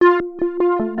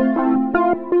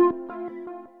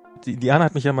Diana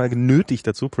hat mich ja mal genötigt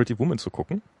dazu, Pretty Woman zu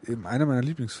gucken. Eben einer meiner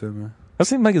Lieblingsfilme.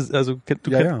 Hast du ihn mal gesehen? Also,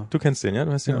 du kennst den, ja?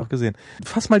 Du hast den Ja. auch gesehen.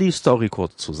 Fass mal die Story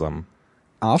kurz zusammen.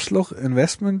 Arschloch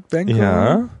Investmentbanker.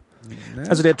 Ja. Ne?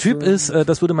 Also der Typ ist,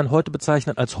 das würde man heute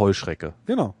bezeichnen als Heuschrecke.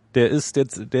 Genau. Der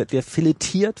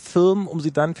filetiert Firmen, um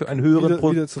sie dann für einen höheren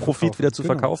Profit wieder zu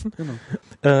verkaufen. Genau.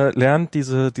 Lernt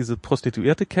diese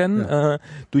Prostituierte kennen,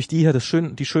 durch die er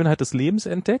die Schönheit des Lebens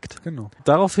entdeckt. Genau.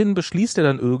 Daraufhin beschließt er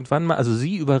dann irgendwann mal, also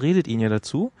sie überredet ihn ja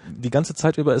dazu. Die ganze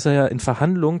Zeit über ist er ja in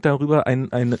Verhandlung darüber,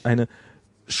 eine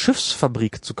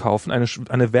Schiffsfabrik zu kaufen,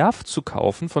 eine Werft zu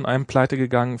kaufen von einem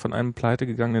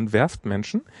pleitegegangenen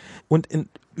Werftmenschen. Und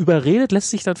lässt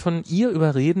sich dann von ihr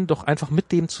überreden, doch einfach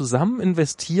mit dem zusammen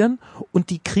investieren und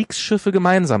die Kriegsschiffe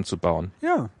gemeinsam zu bauen.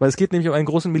 Ja. Weil es geht nämlich um einen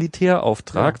großen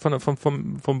Militärauftrag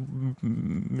vom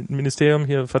Ministerium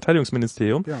hier,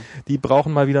 Verteidigungsministerium. Ja. Die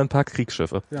brauchen mal wieder ein paar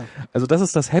Kriegsschiffe. Ja. Also das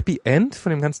ist das Happy End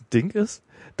von dem ganzen Ding ist,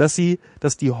 dass die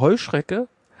Heuschrecke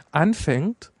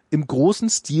anfängt, im großen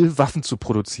Stil Waffen zu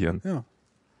produzieren. Ja.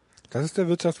 Das ist der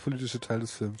wirtschaftspolitische Teil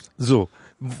des Films. So.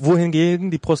 Wohingegen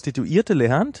die Prostituierte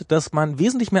lernt, dass man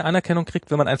wesentlich mehr Anerkennung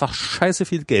kriegt, wenn man einfach scheiße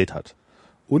viel Geld hat.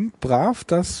 Und brav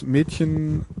das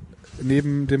Mädchen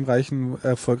neben dem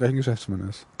erfolgreichen Geschäftsmann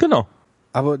ist. Genau.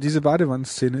 Aber diese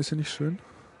Badewannenszene ist ja nicht schön.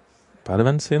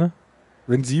 Badewannenszene?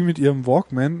 Wenn sie mit ihrem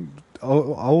Walkman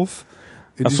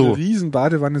in diese riesen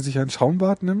Badewanne sich ein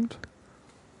Schaumbad nimmt.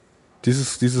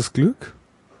 Dieses Glück.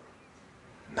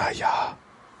 Naja.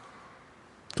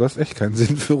 Du hast echt keinen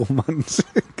Sinn für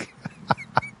Romantik.